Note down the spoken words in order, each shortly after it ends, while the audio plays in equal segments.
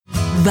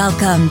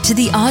Welcome to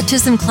the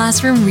Autism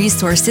Classroom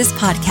Resources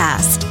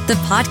Podcast, the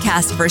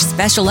podcast for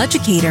special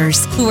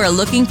educators who are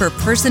looking for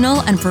personal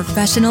and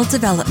professional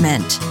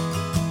development.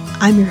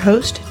 I'm your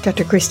host,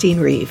 Dr. Christine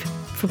Reeve.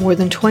 For more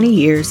than 20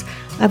 years,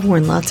 I've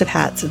worn lots of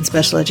hats in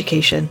special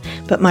education,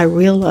 but my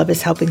real love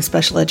is helping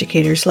special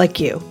educators like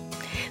you.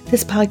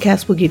 This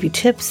podcast will give you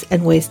tips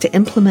and ways to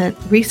implement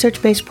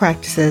research-based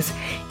practices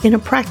in a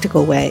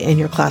practical way in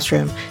your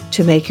classroom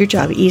to make your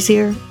job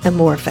easier and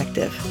more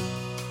effective.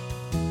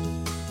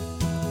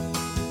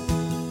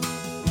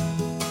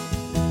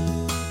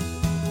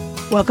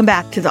 Welcome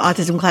back to the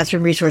Autism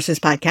Classroom Resources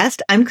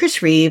Podcast. I'm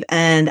Chris Reeve,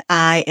 and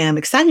I am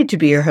excited to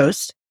be your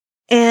host.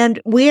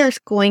 And we are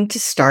going to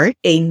start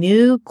a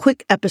new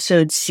quick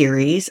episode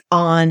series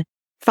on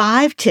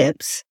 5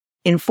 tips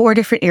in 4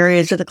 different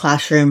areas of the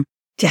classroom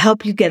to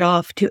help you get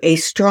off to a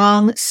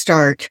strong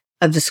start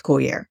of the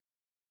school year.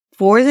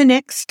 For the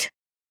next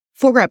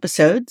 4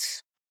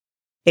 episodes,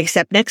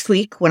 except next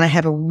week when I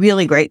have a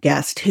really great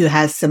guest who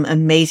has some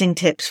amazing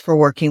tips for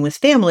working with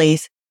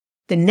families,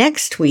 the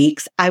next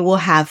weeks, I will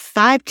have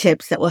 5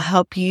 tips that will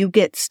help you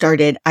get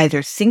started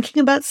either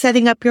thinking about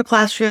setting up your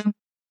classroom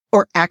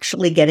or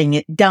actually getting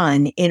it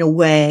done in a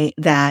way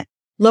that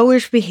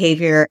lowers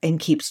behavior and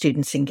keeps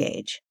students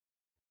engaged.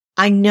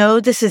 I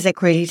know this is a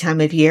crazy time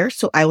of year,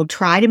 so I will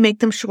try to make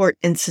them short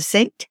and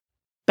succinct,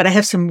 but I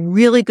have some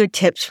really good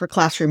tips for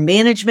classroom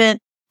management,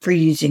 for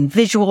using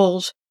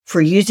visuals, for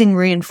using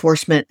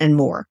reinforcement, and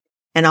more.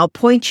 And I'll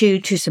point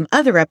you to some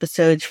other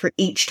episodes for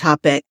each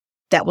topic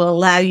that will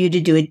allow you to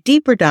do a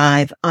deeper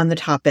dive on the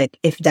topic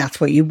if that's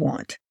what you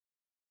want.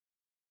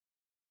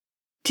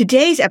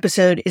 Today's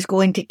episode is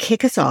going to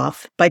kick us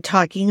off by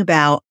talking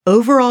about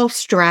overall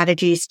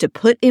strategies to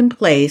put in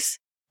place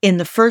in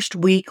the first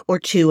week or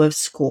 2 of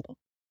school.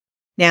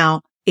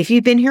 Now, if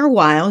you've been here a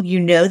while, you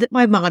know that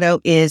my motto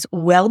is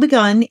well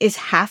begun is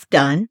half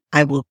done.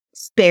 I will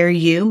spare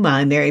you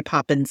my Mary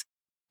Poppins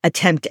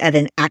attempt at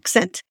an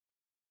accent.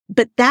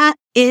 But that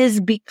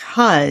is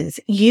because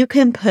you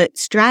can put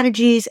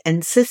strategies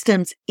and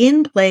systems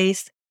in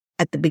place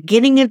at the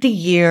beginning of the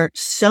year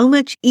so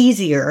much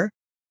easier,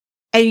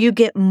 and you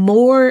get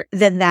more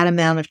than that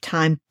amount of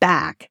time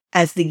back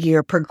as the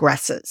year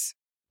progresses.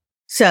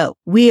 So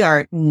we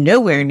are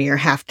nowhere near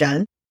half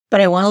done, but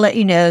I want to let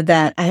you know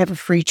that I have a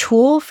free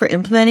tool for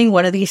implementing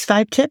one of these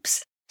 5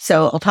 tips.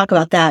 So I'll talk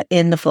about that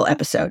in the full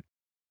episode.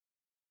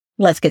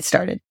 Let's get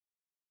started.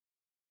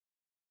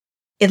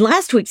 In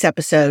last week's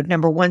episode,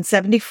 number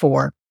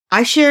 174,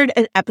 I shared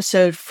an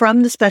episode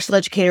from the Special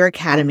Educator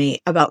Academy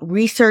about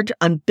research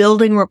on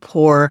building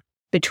rapport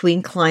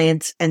between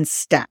clients and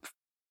staff.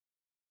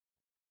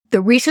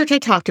 The research I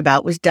talked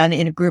about was done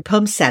in a group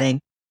home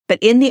setting, but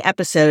in the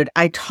episode,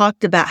 I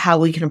talked about how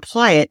we can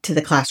apply it to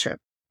the classroom.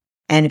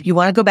 And if you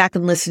want to go back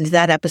and listen to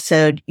that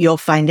episode, you'll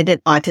find it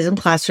at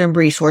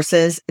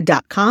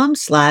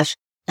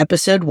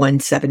autismclassroomresources.com/episode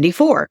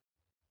 174.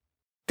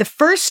 The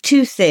first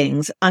 2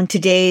 things on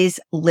today's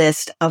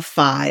list of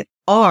 5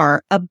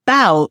 are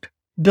about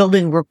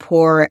building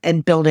rapport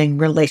and building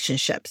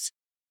relationships.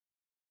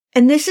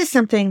 And this is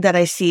something that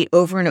I see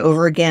over and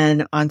over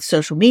again on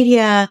social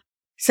media.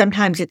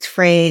 Sometimes it's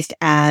phrased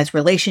as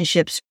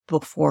relationships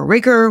before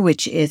rigor,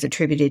 which is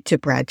attributed to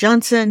Brad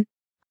Johnson.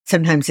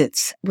 Sometimes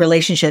it's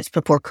relationships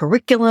before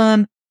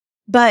curriculum.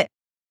 But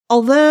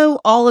although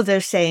all of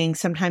those sayings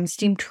sometimes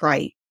seem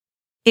trite,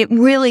 it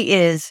really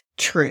is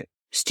true.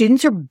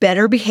 Students are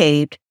better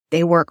behaved,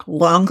 they work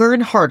longer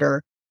and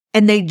harder,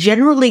 and they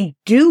generally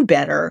do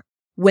better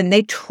when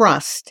they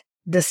trust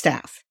the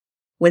staff,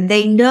 when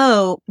they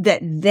know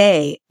that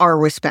they are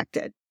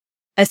respected.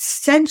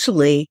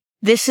 Essentially,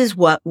 this is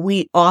what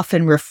we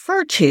often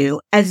refer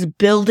to as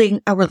building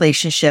a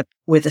relationship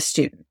with a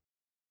student.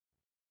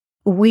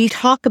 We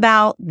talk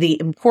about the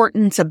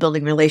importance of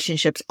building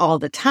relationships all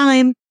the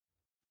time.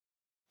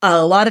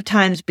 A lot of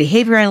times,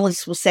 behavior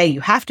analysts will say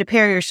you have to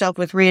pair yourself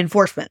with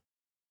reinforcement.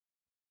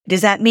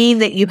 Does that mean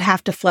that you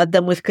have to flood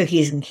them with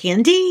cookies and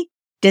candy?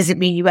 Does it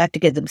mean you have to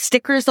give them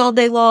stickers all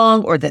day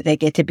long or that they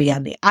get to be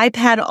on the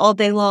iPad all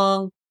day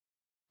long?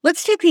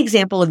 Let's take the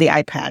example of the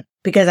iPad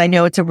because I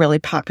know it's a really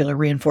popular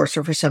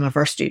reinforcer for some of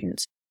our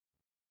students.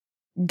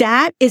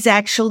 That is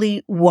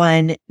actually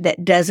one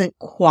that doesn't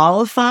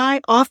qualify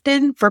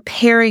often for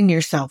pairing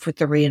yourself with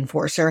the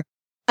reinforcer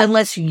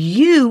unless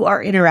you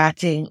are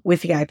interacting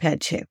with the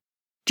iPad too.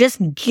 Just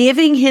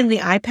giving him the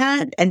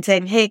iPad and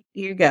saying, hey,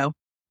 here you go,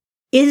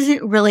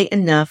 isn't really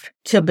enough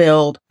to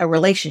build a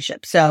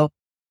relationship. So,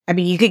 I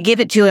mean, you could give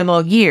it to him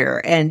all year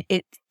and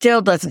it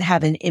still doesn't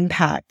have an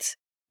impact.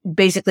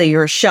 Basically,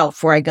 you're a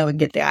shelf where I go and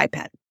get the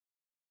iPad.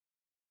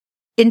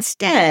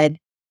 Instead,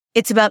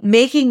 it's about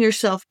making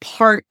yourself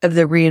part of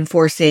the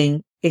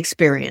reinforcing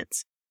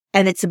experience.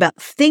 And it's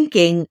about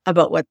thinking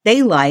about what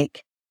they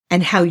like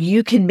and how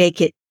you can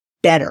make it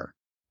better.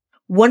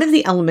 One of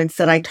the elements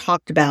that I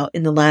talked about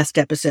in the last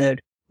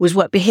episode was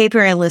what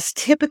behavior analysts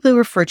typically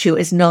refer to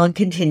as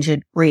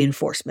non-contingent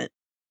reinforcement.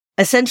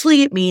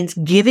 Essentially, it means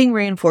giving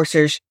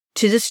reinforcers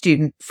to the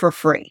student for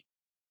free.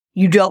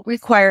 You don't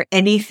require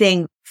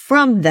anything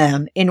from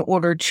them in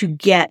order to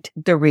get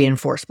the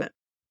reinforcement.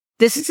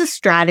 This is a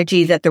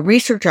strategy that the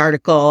research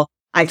article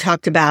I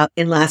talked about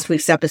in last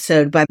week's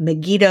episode by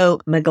Megiddo,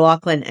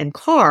 McLaughlin, and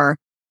Carr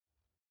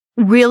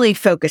really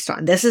focused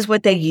on. This is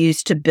what they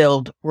use to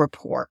build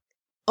rapport.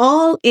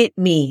 All it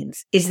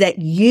means is that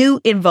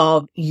you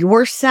involve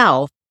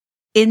yourself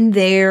in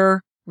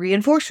their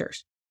reinforcers.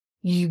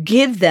 You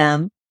give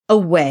them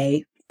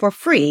away for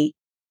free,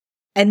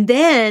 and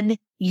then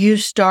you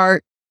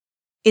start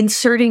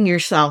inserting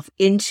yourself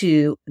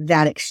into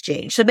that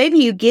exchange. So maybe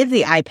you give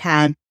the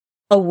iPad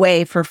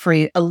away for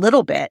free a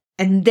little bit,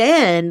 and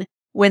then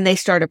when they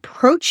start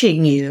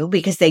approaching you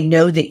because they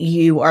know that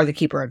you are the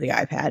keeper of the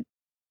iPad,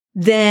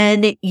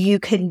 then you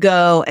can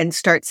go and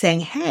start saying,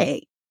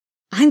 hey,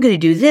 I'm going to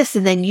do this,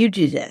 and then you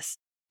do this,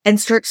 and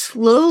start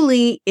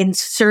slowly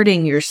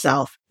inserting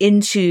yourself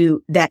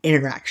into that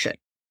interaction.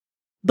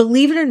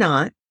 Believe it or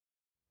not,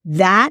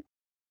 that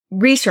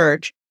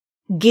research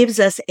gives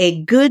us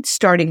a good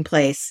starting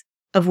place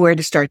of where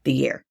to start the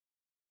year.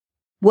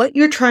 What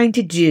you're trying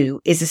to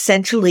do is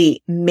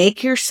essentially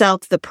make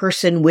yourself the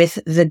person with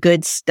the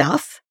good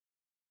stuff.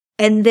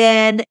 And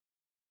then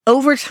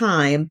over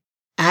time,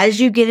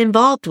 as you get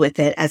involved with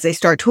it, as they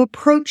start to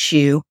approach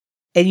you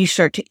and you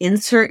start to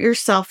insert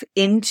yourself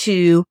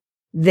into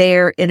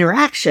their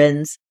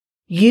interactions,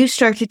 you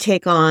start to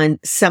take on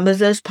some of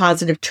those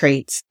positive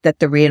traits that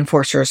the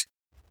reinforcers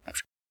have.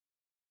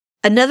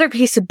 Another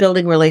piece of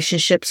building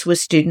relationships with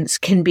students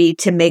can be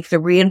to make the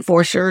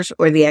reinforcers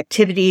or the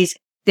activities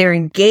they're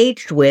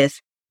engaged with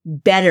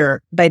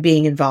better by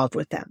being involved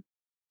with them.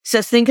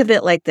 So think of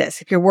it like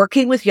this. If you're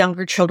working with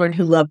younger children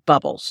who love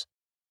bubbles,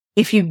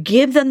 if you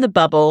give them the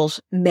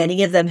bubbles,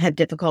 many of them have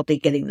difficulty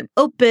getting them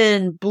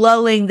open,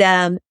 blowing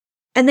them,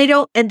 and they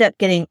don't end up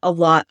getting a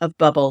lot of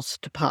bubbles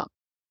to pop.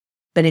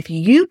 But if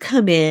you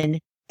come in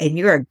and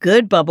you're a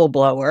good bubble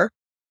blower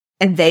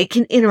and they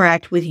can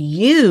interact with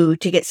you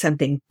to get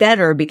something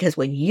better, because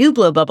when you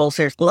blow bubbles,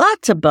 there's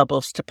lots of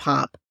bubbles to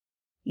pop,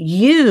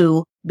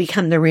 you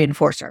become the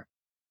reinforcer.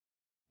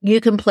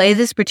 You can play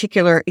this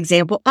particular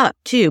example up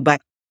too,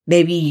 but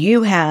maybe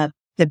you have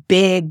the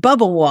big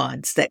bubble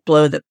wands that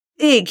blow the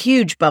big,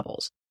 huge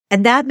bubbles.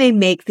 And that may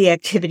make the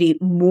activity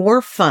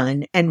more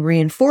fun and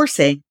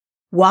reinforcing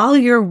while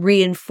you're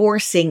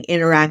reinforcing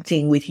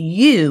interacting with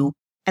you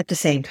at the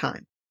same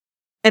time.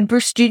 And for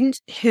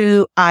students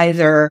who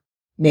either,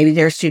 maybe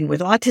they're a student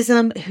with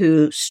autism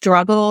who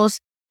struggles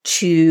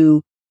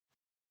to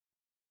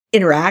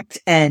interact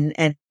and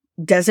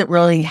doesn't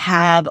really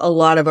have a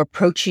lot of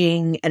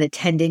approaching and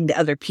attending to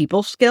other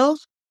people's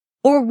skills,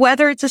 or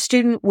whether it's a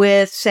student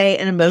with, say,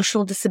 an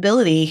emotional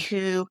disability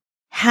who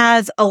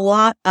has a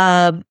lot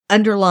of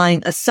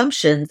underlying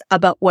assumptions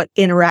about what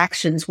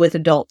interactions with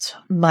adults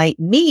might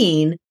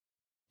mean.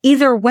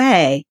 Either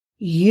way,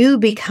 you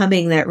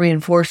becoming that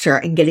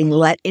reinforcer and getting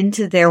let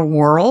into their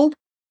world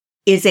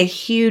is a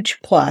huge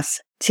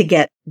plus to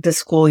get the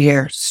school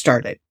year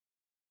started.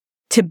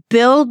 To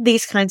build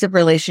these kinds of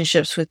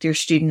relationships with your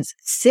students,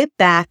 sit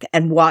back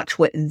and watch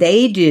what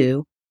they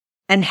do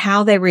and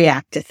how they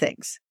react to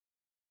things.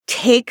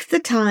 Take the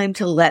time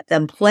to let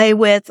them play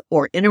with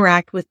or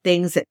interact with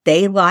things that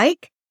they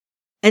like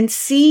and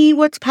see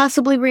what's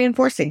possibly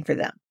reinforcing for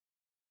them.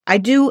 I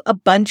do a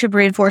bunch of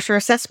reinforcer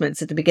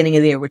assessments at the beginning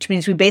of the year, which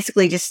means we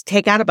basically just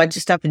take out a bunch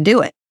of stuff and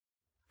do it.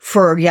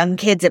 For young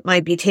kids, it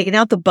might be taking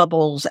out the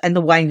bubbles and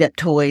the wind-up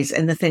toys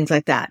and the things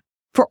like that.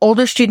 For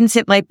older students,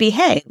 it might be,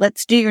 hey,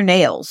 let's do your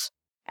nails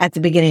at the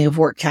beginning of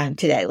work time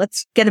today.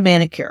 Let's get a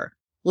manicure.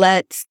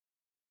 Let's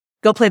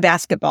go play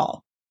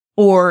basketball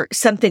or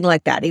something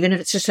like that, even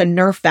if it's just a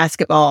Nerf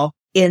basketball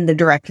in the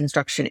direct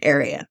instruction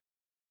area.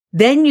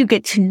 Then you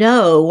get to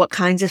know what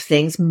kinds of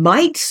things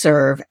might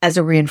serve as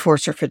a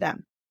reinforcer for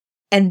them.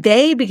 And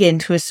they begin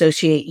to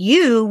associate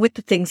you with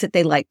the things that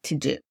they like to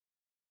do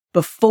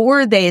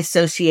before they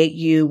associate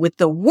you with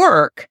the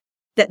work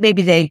that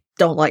maybe they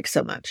don't like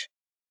so much.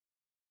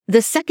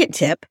 The second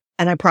tip,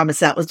 and I promise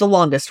that was the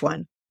longest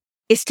one,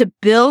 is to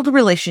build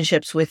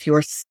relationships with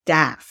your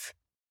staff.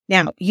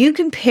 Now, you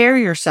can pair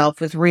yourself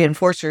with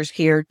reinforcers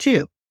here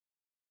too.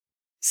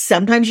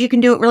 Sometimes you can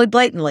do it really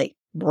blatantly.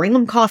 Bring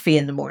them coffee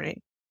in the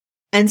morning.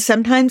 And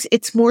sometimes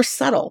it's more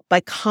subtle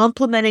by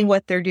complimenting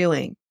what they're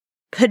doing,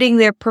 putting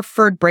their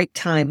preferred break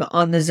time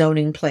on the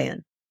zoning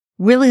plan,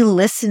 really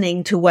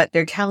listening to what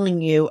they're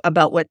telling you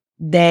about what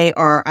they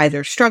are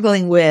either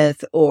struggling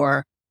with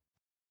or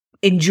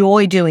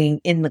enjoy doing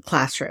in the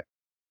classroom.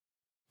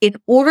 In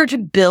order to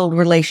build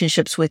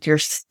relationships with your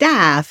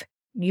staff,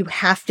 you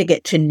have to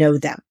get to know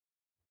them.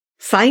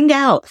 Find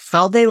out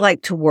how they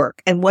like to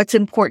work and what's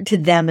important to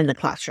them in the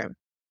classroom.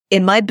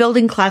 In my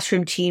Building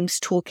Classroom Teams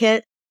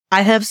toolkit,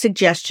 I have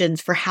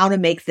suggestions for how to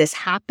make this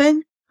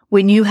happen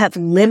when you have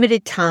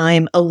limited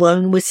time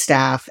alone with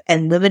staff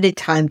and limited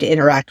time to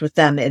interact with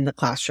them in the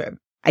classroom.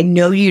 I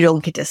know you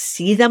don't get to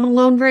see them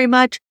alone very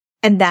much,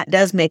 and that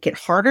does make it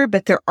harder,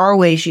 but there are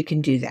ways you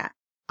can do that.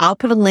 I'll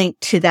put a link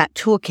to that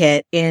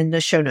toolkit in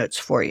the show notes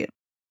for you.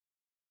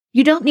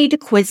 You don't need to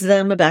quiz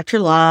them about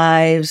your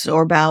lives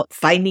or about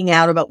finding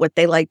out about what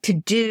they like to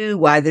do,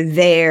 why they're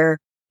there.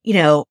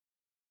 You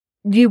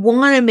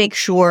want to make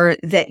sure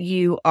that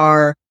you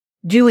are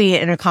doing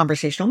it in a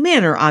conversational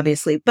manner,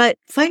 obviously, but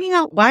finding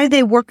out why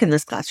they work in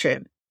this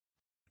classroom,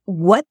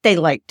 what they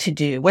like to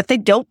do, what they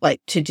don't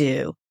like to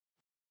do,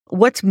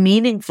 what's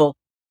meaningful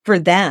for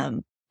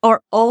them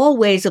are all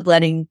ways of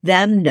letting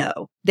them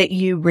know that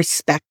you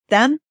respect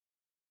them.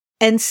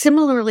 And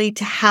similarly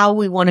to how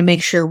we want to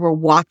make sure we're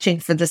watching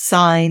for the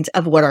signs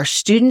of what our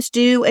students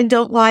do and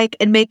don't like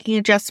and making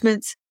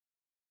adjustments.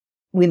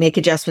 We make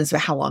adjustments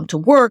about how long to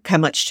work, how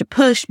much to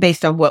push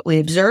based on what we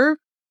observe.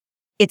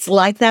 It's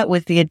like that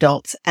with the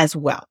adults as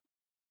well.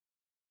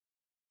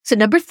 So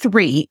number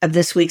 3 of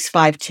this week's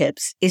 5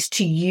 tips is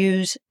to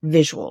use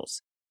visuals.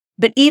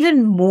 But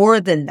even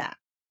more than that,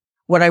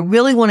 what I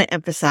really want to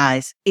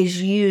emphasize is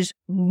use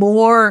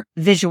more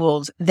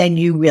visuals than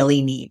you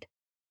really need.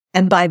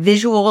 And by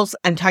visuals,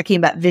 I'm talking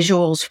about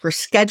visuals for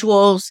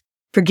schedules,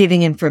 for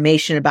giving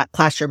information about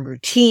classroom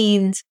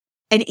routines,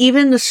 and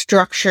even the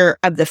structure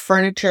of the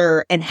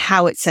furniture and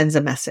how it sends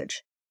a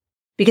message.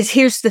 Because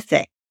here's the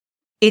thing.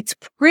 It's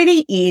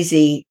pretty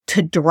easy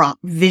to drop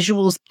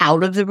visuals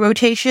out of the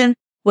rotation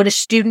when a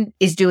student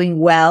is doing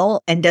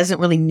well and doesn't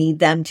really need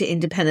them to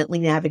independently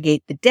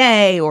navigate the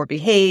day or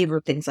behave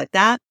or things like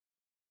that.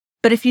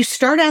 But if you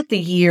start out the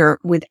year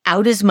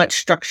without as much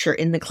structure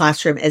in the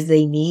classroom as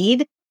they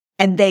need,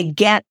 and they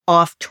get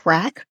off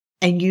track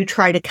and you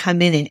try to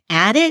come in and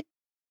add it,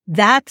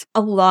 that's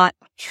a lot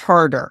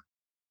harder.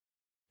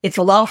 It's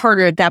a lot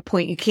harder at that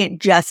point. You can't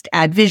just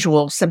add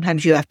visuals.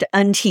 Sometimes you have to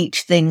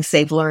unteach things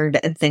they've learned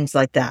and things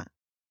like that.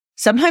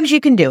 Sometimes you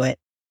can do it,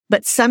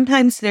 but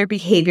sometimes their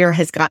behavior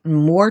has gotten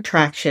more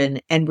traction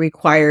and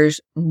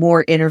requires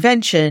more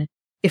intervention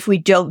if we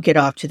don't get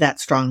off to that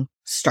strong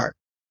start.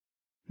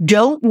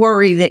 Don't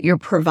worry that you're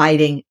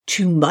providing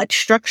too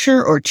much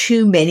structure or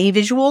too many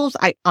visuals.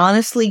 I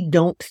honestly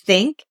don't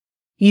think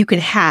you can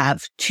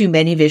have too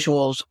many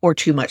visuals or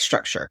too much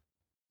structure.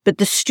 But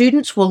the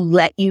students will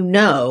let you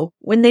know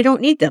when they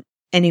don't need them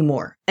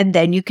anymore, and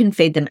then you can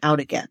fade them out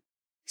again.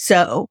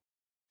 So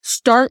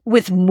start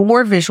with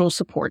more visual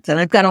supports. And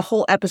I've got a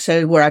whole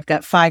episode where I've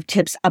got 5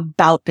 tips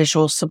about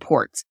visual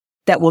supports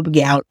that will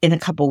be out in a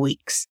couple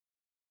weeks.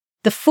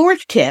 The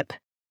 4th tip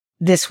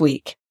this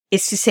week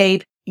is to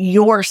save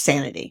your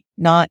sanity.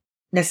 Not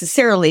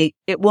necessarily,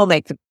 it will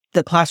make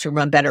the classroom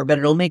run better, but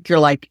it'll make your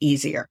life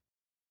easier.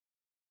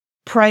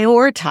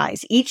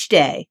 Prioritize each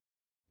day.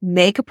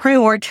 Make a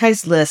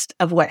prioritized list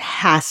of what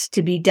has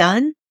to be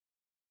done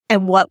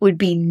and what would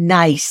be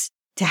nice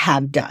to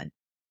have done.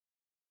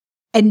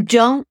 And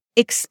don't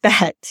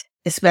expect,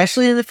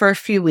 especially in the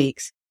first few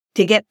weeks,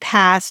 to get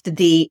past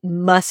the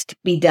must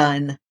be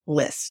done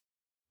list.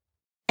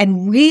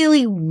 And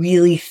really,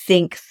 really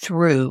think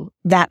through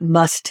that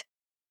must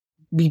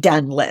be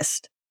done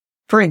list.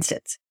 For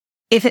instance,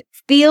 if it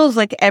feels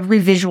like every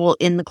visual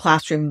in the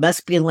classroom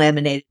must be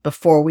laminated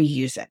before we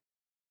use it,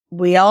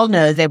 we all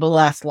know they will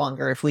last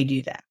longer if we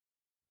do that.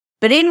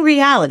 But in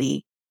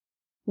reality,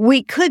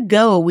 we could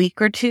go a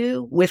week or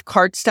 2 with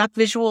cardstock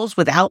visuals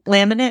without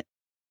laminate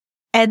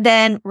and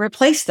then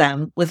replace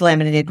them with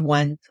laminated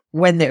ones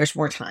when there's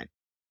more time.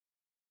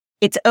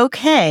 It's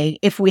okay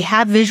if we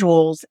have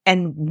visuals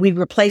and we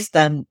replace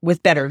them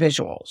with better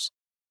visuals.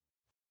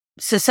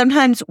 So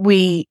sometimes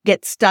we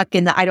get stuck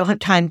in the, I don't have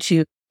time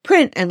to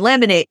print and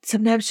laminate.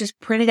 Sometimes just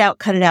print it out,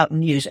 cut it out,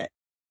 and use it.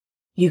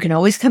 You can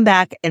always come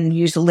back and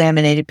use a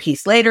laminated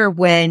piece later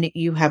when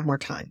you have more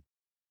time.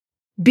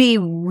 Be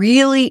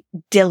really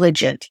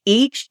diligent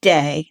each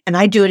day, and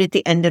I do it at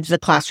the end of the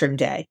classroom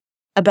day,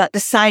 about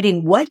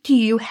deciding what do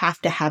you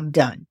have to have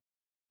done.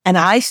 And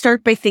I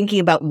start by thinking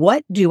about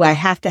what do I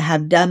have to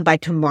have done by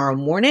tomorrow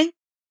morning,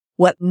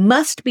 what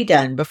must be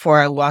done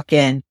before I walk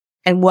in,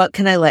 and what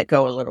can I let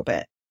go a little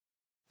bit.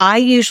 I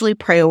usually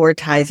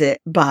prioritize it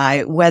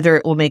by whether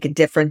it will make a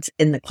difference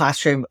in the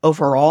classroom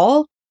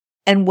overall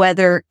and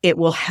whether it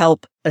will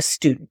help a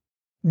student.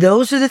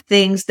 Those are the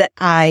things that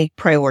I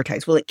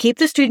prioritize. Will it keep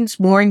the students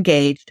more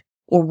engaged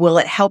or will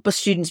it help a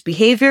student's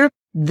behavior?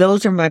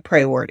 Those are my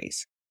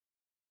priorities.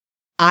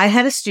 I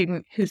had a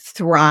student who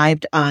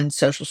thrived on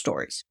social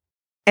stories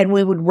and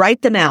we would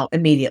write them out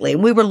immediately.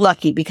 And we were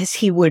lucky because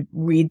he would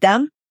read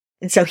them.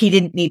 And so he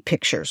didn't need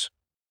pictures.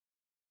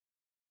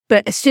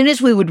 But as soon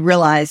as we would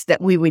realize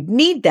that we would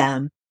need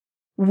them,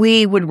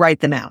 we would write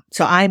them out.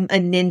 So I'm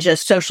a ninja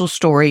social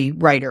story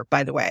writer,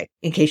 by the way,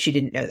 in case you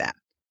didn't know that.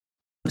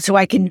 So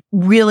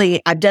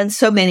I've done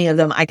so many of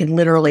them, I can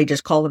literally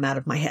just call them out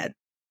of my head.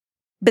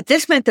 But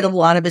this meant that a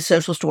lot of his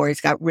social stories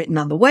got written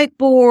on the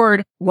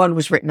whiteboard. One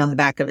was written on the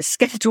back of a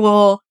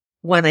schedule.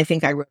 One I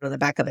think I wrote on the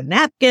back of a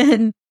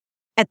napkin.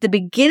 At the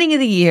beginning of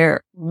the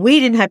year, we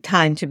didn't have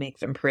time to make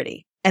them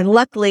pretty. And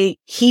luckily,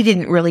 he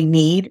didn't really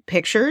need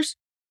pictures.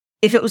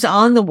 If it was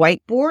on the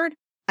whiteboard,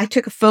 I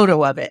took a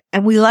photo of it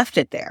and we left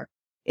it there.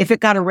 If it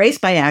got erased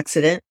by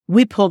accident,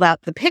 we pulled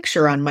out the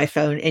picture on my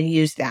phone and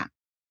used that.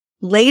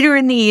 Later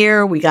in the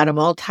year, we got them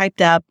all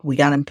typed up. We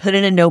got them put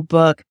in a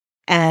notebook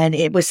and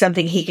it was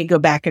something he could go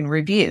back and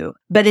review.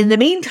 But in the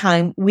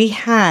meantime, we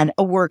had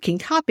a working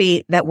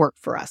copy that worked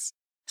for us.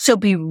 So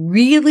be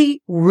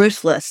really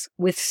ruthless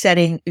with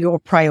setting your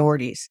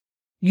priorities.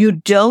 You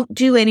don't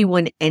do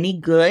anyone any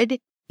good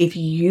if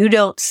you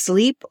don't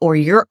sleep or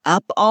you're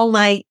up all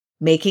night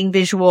making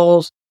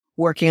visuals,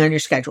 working on your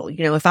schedule.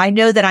 If I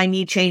know that I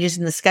need changes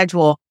in the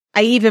schedule,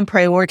 I even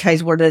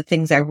prioritize what are the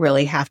things I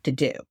really have to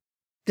do.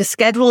 The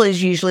schedule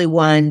is usually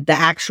one, the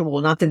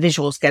actual, not the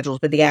visual schedules,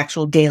 but the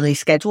actual daily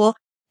schedule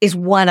is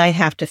one I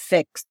have to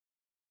fix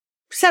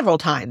several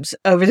times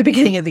over the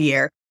beginning of the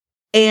year.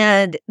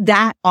 And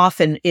that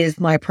often is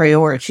my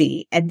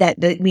priority. And that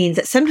means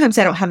that sometimes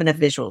I don't have enough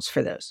visuals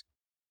for those.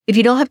 If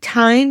you don't have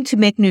time to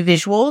make new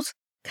visuals,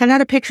 cut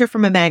out a picture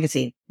from a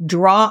magazine,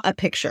 draw a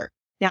picture.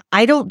 Now,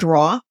 I don't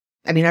draw.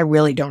 I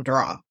really don't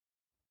draw.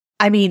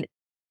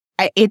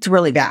 It's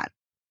really bad,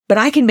 but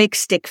I can make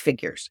stick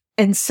figures.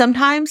 And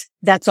sometimes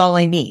that's all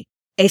I need.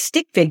 A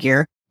stick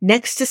figure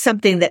next to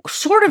something that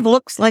sort of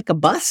looks like a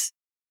bus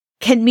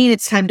can mean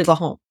it's time to go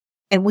home.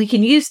 And we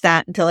can use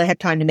that until I have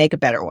time to make a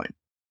better one.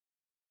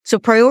 So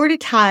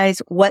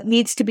prioritize what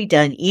needs to be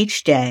done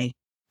each day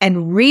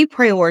and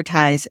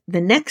reprioritize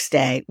the next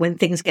day when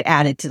things get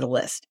added to the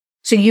list.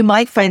 So you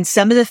might find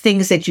some of the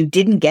things that you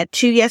didn't get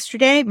to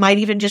yesterday might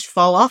even just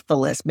fall off the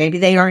list. Maybe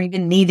they aren't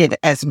even needed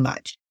as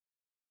much.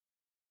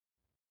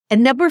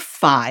 And number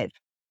 5,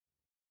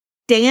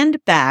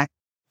 stand back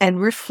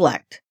and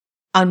reflect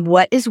on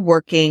what is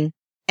working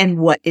and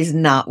what is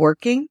not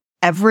working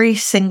every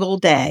single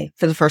day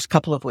for the first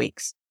couple of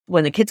weeks.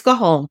 When the kids go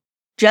home,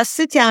 just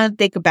sit down and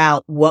think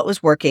about what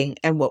was working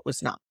and what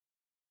was not.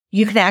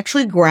 You can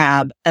actually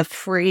grab a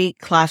free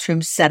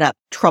classroom setup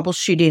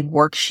troubleshooting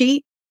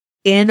worksheet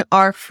in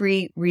our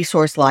free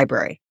resource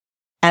library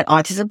at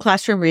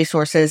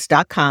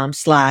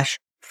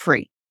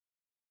autismclassroomresources.com/free.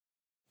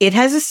 It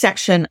has a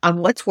section on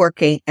what's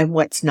working and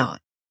what's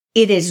not.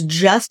 It is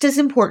just as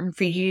important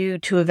for you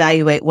to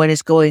evaluate what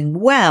is going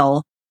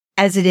well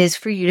as it is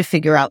for you to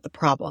figure out the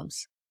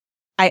problems.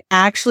 I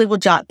actually will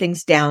jot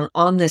things down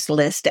on this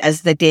list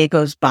as the day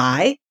goes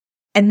by.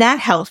 And that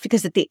helps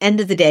because at the end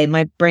of the day,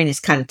 my brain is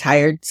kind of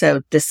tired.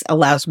 So this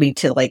allows me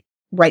to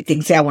write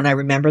things down when I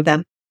remember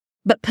them.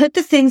 But put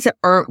the things that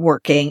aren't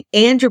working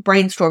and your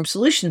brainstorm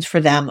solutions for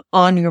them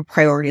on your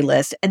priority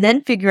list and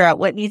then figure out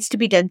what needs to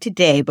be done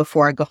today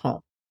before I go home.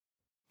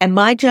 And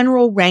my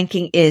general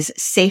ranking is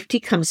safety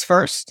comes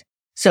first.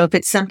 So if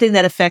it's something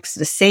that affects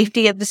the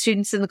safety of the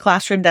students in the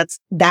classroom,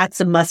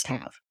 that's a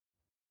must-have.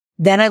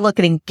 Then I look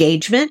at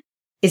engagement.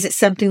 Is it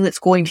something that's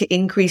going to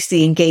increase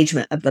the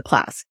engagement of the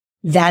class?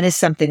 That is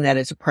something that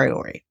is a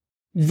priority.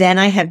 Then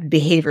I have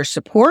behavior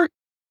support.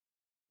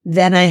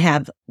 Then I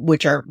have,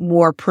 which are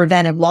more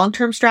preventive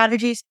long-term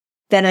strategies.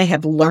 Then I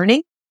have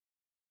learning.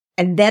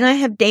 And then I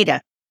have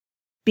data.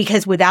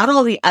 Because without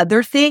all the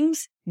other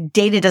things,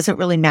 data doesn't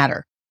really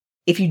matter.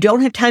 If you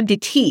don't have time to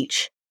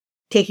teach,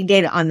 taking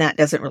data on that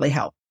doesn't really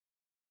help.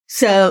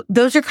 So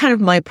those are kind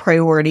of my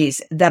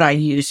priorities that I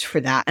use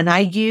for that. And I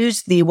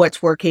use the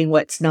what's working,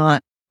 what's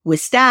not with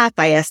staff.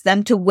 I ask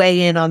them to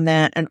weigh in on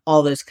that and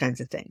all those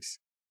kinds of things.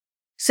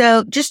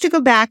 So just to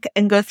go back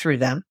and go through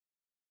them.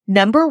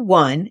 Number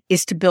 1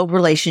 is to build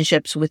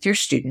relationships with your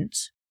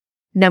students.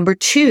 Number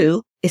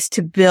 2 is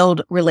to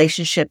build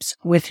relationships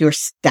with your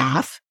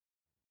staff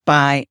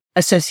by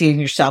associating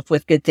yourself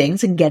with good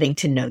things and getting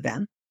to know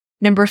them.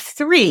 Number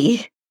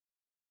 3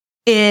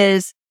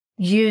 is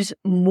use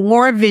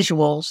more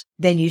visuals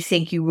than you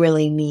think you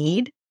really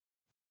need.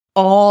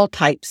 All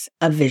types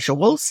of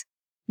visuals.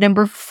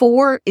 Number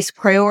 4 is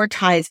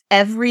prioritize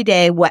every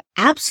day what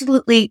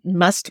absolutely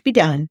must be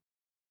done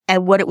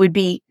and what it would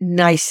be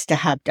nice to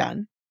have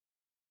done.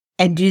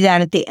 And do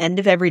that at the end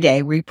of every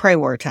day,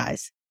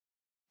 reprioritize.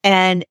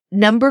 And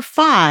number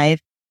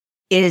 5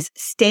 is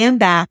stand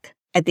back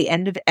at the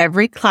end of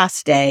every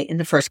class day in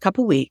the first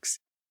couple weeks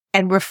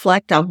and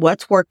reflect on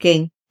what's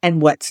working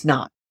and what's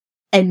not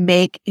and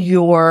make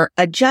your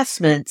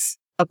adjustments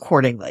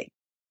accordingly.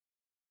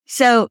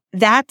 So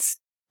that's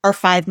our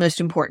 5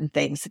 most important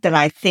things that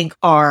I think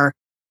are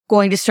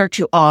going to start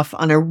you off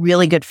on a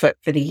really good foot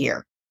for the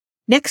year.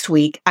 Next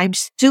week, I'm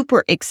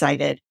super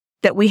excited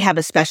that we have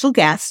a special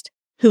guest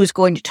who is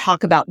going to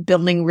talk about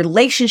building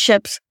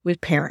relationships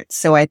with parents.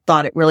 So I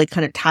thought it really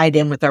kind of tied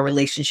in with our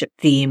relationship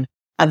theme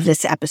of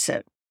this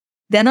episode.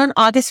 Then on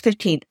August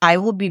 15th, I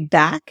will be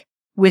back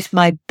with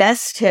my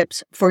best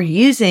tips for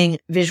using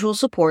visual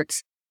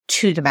supports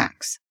to the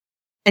max.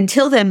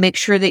 Until then, make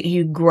sure that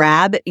you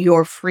grab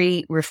your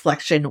free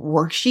reflection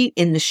worksheet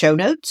in the show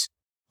notes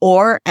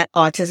or at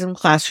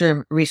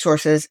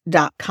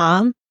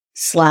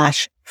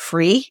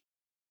autismclassroomresources.com/free.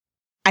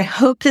 I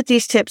hope that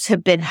these tips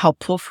have been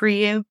helpful for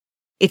you.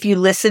 If you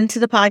listen to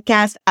the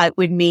podcast, it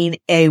would mean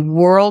a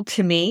world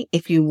to me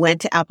if you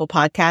went to Apple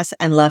Podcasts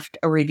and left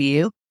a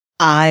review.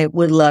 I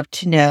would love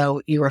to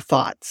know your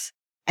thoughts.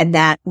 And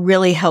that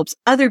really helps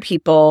other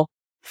people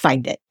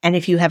find it. And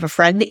if you have a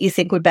friend that you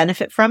think would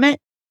benefit from it,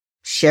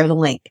 share the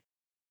link.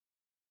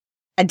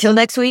 Until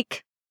next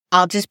week,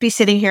 I'll just be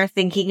sitting here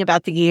thinking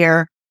about the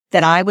year,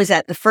 that I was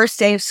at the first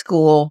day of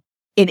school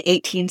in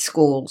 18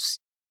 schools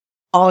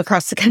all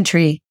across the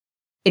country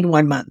in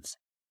 1 month.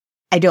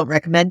 I don't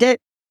recommend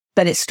it,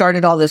 but it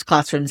started all those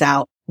classrooms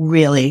out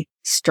really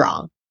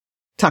strong.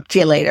 Talk to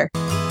you later.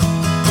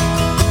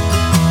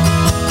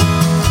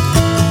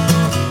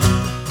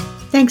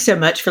 Thanks so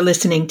much for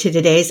listening to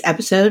today's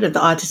episode of the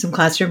Autism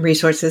Classroom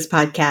Resources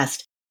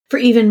Podcast. For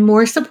even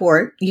more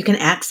support, you can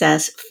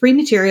access free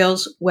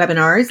materials,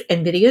 webinars,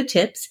 and video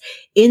tips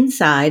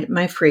inside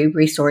my free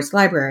resource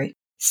library.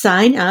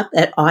 Sign up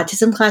at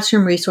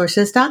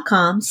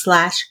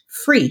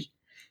autismclassroomresources.com/free.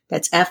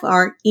 That's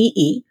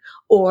FREE,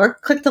 or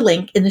click the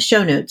link in the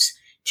show notes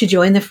to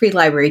join the free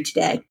library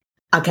today.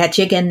 I'll catch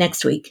you again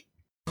next week.